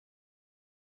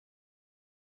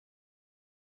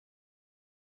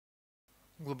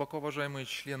Глубоко уважаемые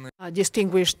члены.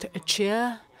 Distinguished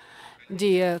chair,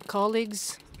 dear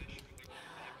colleagues,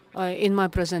 in my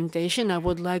presentation, I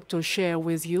would like to share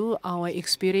with you our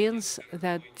experience.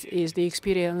 That is the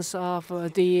experience of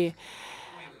the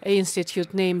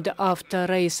institute named after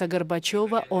Raisa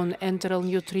Gorbacheva on enteral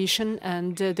nutrition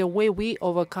and the way we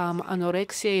overcome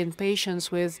anorexia in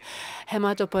patients with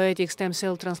hematopoietic stem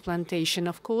cell transplantation.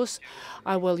 Of course,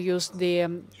 I will use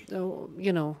the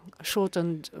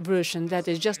shortened version, that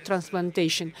is just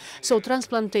transplantation. So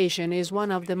transplantation is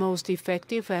one of the most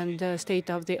effective and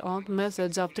state-of-the-art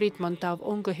methods of treatment of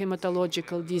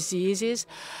oncohematological diseases,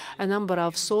 a number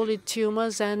of solid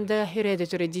tumors and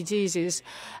hereditary diseases.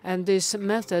 And this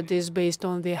method is based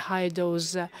on the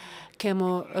high-dose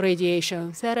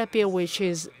chemoradiation therapy, which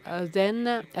is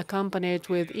then accompanied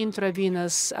with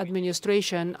intravenous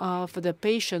administration of the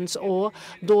patient's or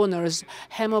donor's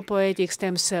hematopoietic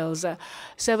stem cells.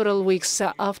 Several weeks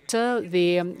after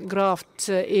the graft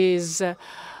is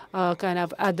kind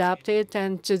of adapted,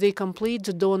 and the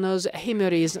complete donor's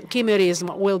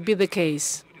chimerism will be the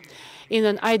case in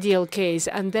an ideal case,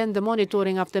 and then the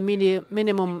monitoring of the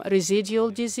minimum residual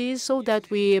disease so that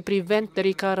we prevent the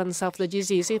recurrence of the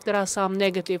disease. If there are some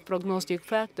negative prognostic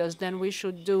factors, then we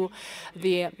should do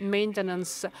the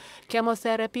maintenance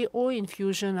chemotherapy or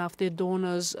infusion of the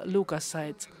donor's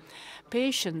leukocytes.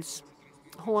 Patients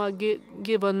who are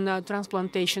given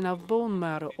transplantation of bone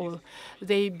marrow, or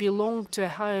they belong to a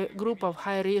high group of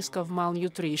high risk of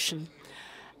malnutrition.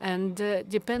 And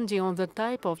depending on the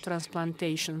type of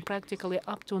transplantation, practically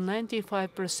up to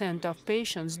 95% of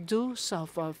patients do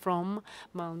suffer from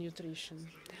malnutrition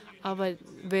of a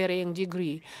varying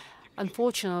degree.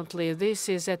 Unfortunately, this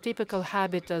is a typical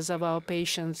habitus of our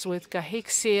patients with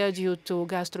cachexia due to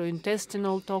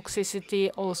gastrointestinal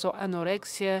toxicity, also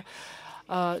anorexia,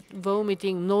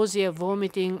 vomiting, nausea,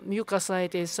 vomiting,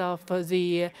 mucositis of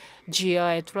the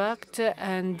GI tract,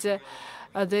 and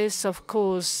this, of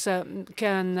course,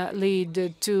 can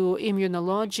lead to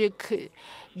immunologic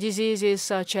diseases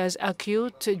such as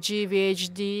acute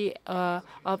GVHD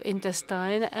of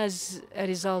intestine. As a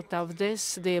result of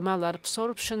this, the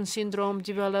malabsorption syndrome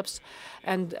develops,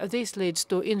 and this leads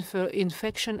to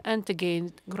infection and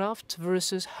again graft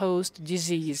versus host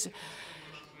disease.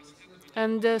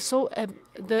 And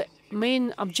the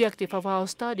main objective of our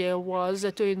study was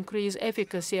to increase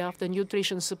efficacy of the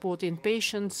nutrition support in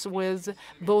patients with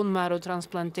bone marrow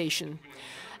transplantation.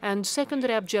 And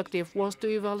secondary objective was to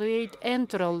evaluate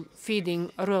enteral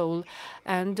feeding role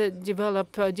and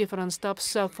develop different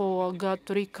steps for gut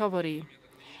recovery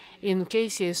in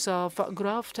cases of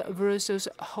graft versus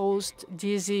host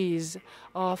disease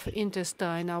of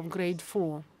intestine of grade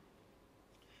 4.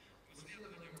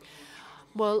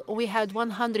 Well, we had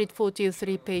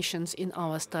 143 patients in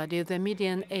our study, the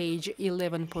median age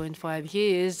 11.5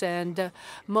 years, and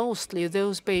mostly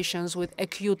those patients with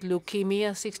acute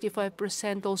leukemia,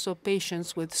 65%, also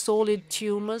patients with solid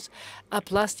tumors,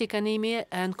 aplastic anemia,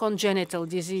 and congenital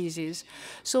diseases.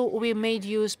 So we made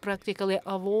use practically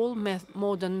of all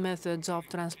modern methods of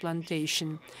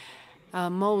transplantation,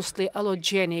 mostly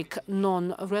allogenic,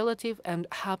 non-relative, and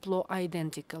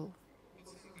haploidentical.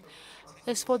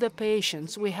 As for the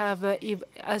patients, we have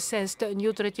assessed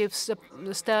nutritive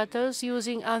status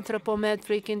using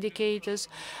anthropometric indicators,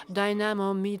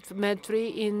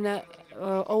 dynamometry in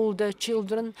older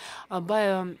children,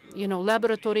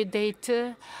 laboratory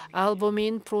data,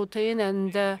 albumin, protein,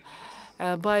 and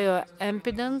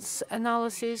bioimpedance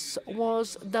analysis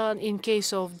was done. In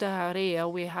case of diarrhea,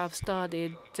 we have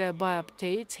studied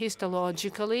biopsies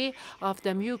histologically of the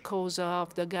mucosa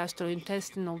of the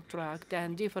gastrointestinal tract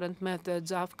and different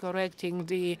methods of correcting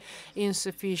the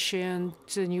insufficient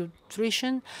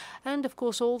nutrition. And of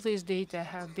course, all these data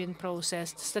have been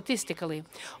processed statistically.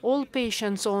 All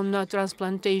patients on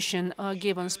transplantation are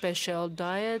given special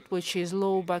diet, which is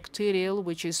low bacterial,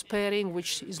 which is sparing,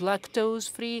 which is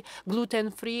lactose-free,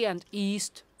 gluten-free, and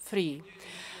yeast-free.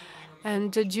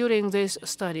 And during this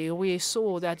study, we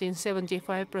saw that in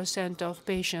 75% of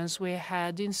patients, we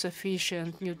had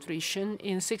insufficient nutrition.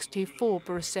 In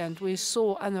 64%, we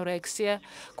saw anorexia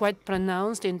quite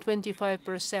pronounced. In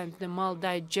 25%, the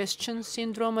maldigestion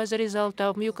syndrome as a result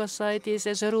of mucositis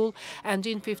as a rule. And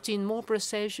in 15% more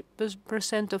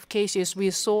of cases,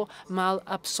 we saw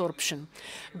malabsorption.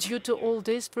 Due to all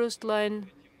this,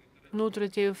 first-line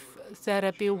nutritive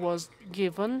therapy was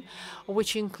given,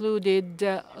 which included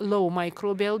low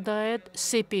microbial diet,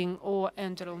 sipping, or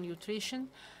enteral nutrition.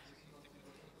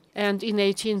 And in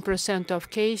 18% of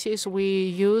cases, we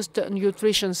used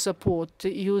nutrition support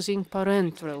using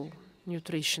parenteral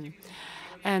nutrition.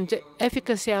 And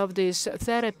efficacy of this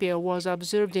therapy was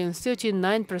observed in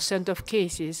 39% of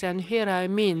cases. And here I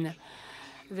mean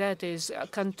that is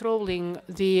controlling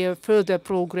the further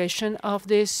progression of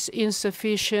this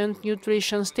insufficient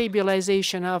nutrition,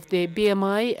 stabilization of the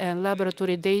BMI and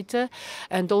laboratory data,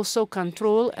 and also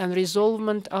control and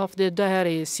resolvement of the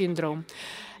diarrhea syndrome.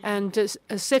 And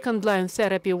a second-line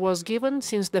therapy was given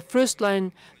since the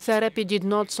first-line therapy did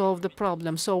not solve the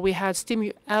problem. So we had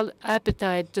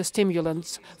appetite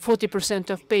stimulants, 40%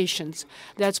 of patients.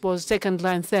 That was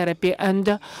second-line therapy.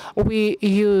 And we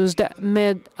used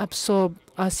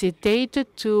acetate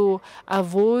to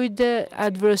avoid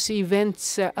adverse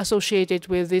events associated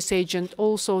with this agent.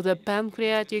 Also, the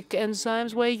pancreatic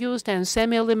enzymes were used and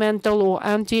semi-elemental or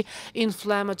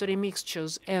anti-inflammatory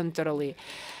mixtures enterally.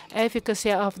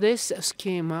 Efficacy of this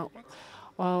scheme,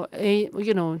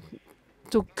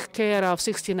 took care of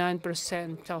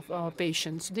 69% of our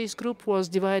patients. This group was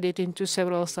divided into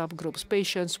several subgroups: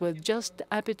 patients with just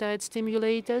appetite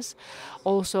stimulators,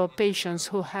 also patients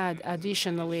who had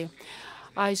additionally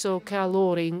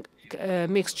isocaloric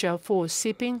mixture for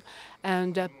sipping,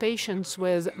 and patients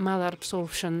with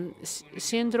malabsorption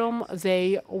syndrome.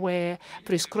 They were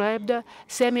prescribed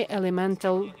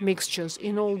semi-elemental mixtures.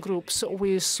 In all groups,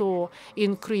 we saw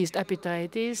increased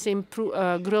appetites,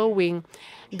 growing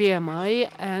BMI,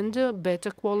 and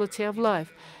better quality of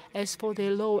life. As for the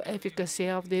low efficacy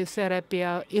of the therapy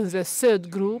in the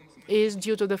third group is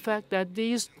due to the fact that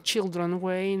these children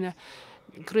were in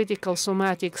critical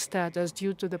somatic status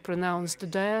due to the pronounced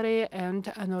diarrhea and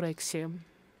anorexia.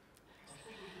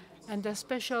 And a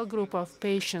special group of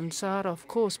patients are, of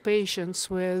course, patients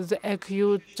with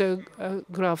acute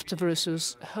graft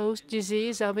versus host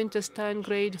disease of intestine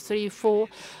grade 3-4.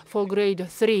 For grade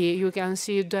 3, you can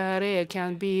see diarrhea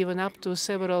can be even up to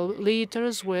several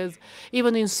liters, with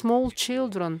even in small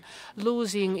children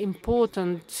losing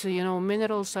important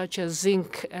minerals such as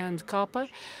zinc and copper.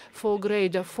 For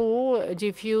grade 4,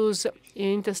 diffuse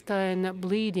intestine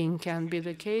bleeding can be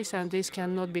the case, and this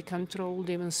cannot be controlled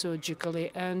even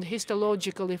surgically. And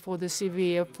histologically, for the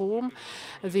severe form,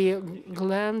 the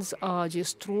glands are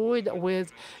destroyed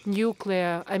with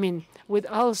with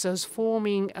ulcers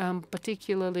forming,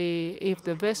 particularly if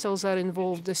the vessels are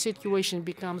involved, the situation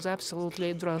becomes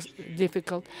absolutely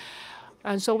difficult.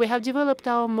 And so we have developed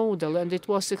our model, and it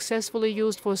was successfully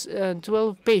used for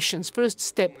 12 patients. First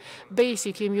step,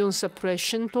 basic immune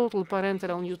suppression, total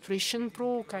parenteral nutrition,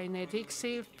 prokinetics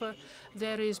if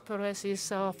there is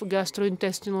paresis of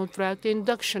gastrointestinal tract,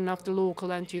 induction of the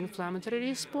local anti-inflammatory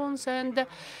response, and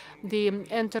the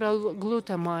enteral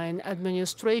glutamine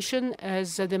administration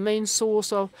as the main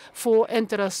source for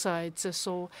enterocytes,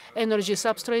 so energy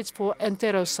substrates for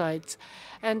enterocytes.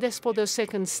 And as for the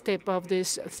second step of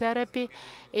this therapy,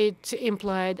 it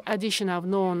implied addition of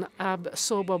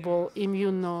non-absorbable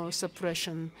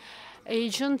immunosuppression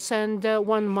agents, and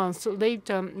 1 month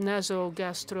later,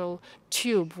 nasogastral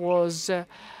tube was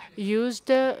used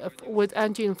with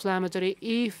anti-inflammatory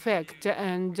effect.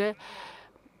 And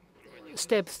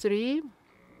step 3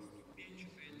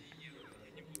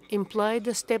 implied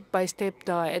a step-by-step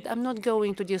diet. I'm not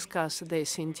going to discuss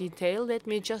this in detail. Let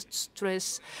me just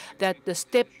stress that the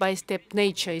step-by-step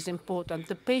nature is important.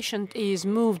 The patient is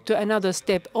moved to another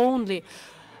step only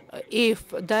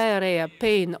if diarrhea,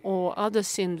 pain, or other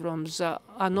syndromes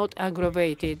are not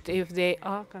aggravated, if they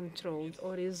are controlled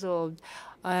or resolved,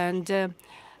 and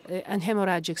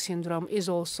hemorrhagic syndrome is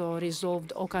also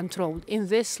resolved or controlled. In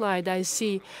this slide, I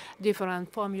see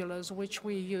different formulas which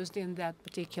we used in that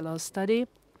particular study.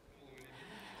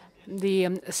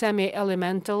 The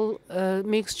semi-elemental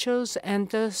mixtures,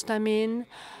 antihistamine,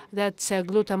 that's a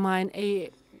glutamine A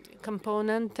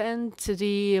component, and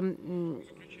the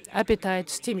appetite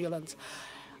stimulants.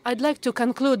 I'd like to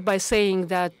conclude by saying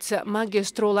that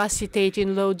magistrol acetate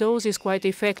in low dose is quite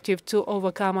effective to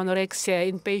overcome anorexia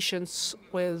in patients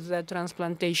with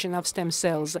transplantation of stem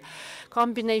cells.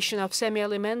 Combination of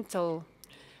semi-elemental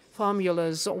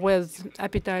formulas with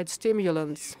appetite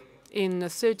stimulants in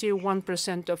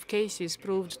 31% of cases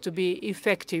proved to be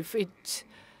effective. It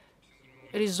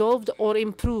resolved or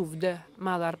improved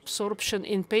malabsorption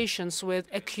in patients with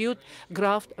acute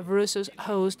graft versus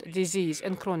host disease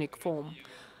and chronic form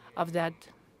of that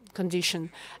condition.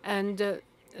 And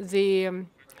the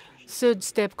third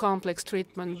step complex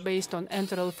treatment based on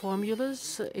enteral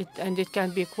formulas, it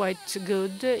can be quite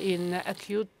good in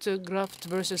acute graft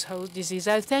versus host disease.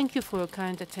 I thank you for your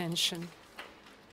kind attention.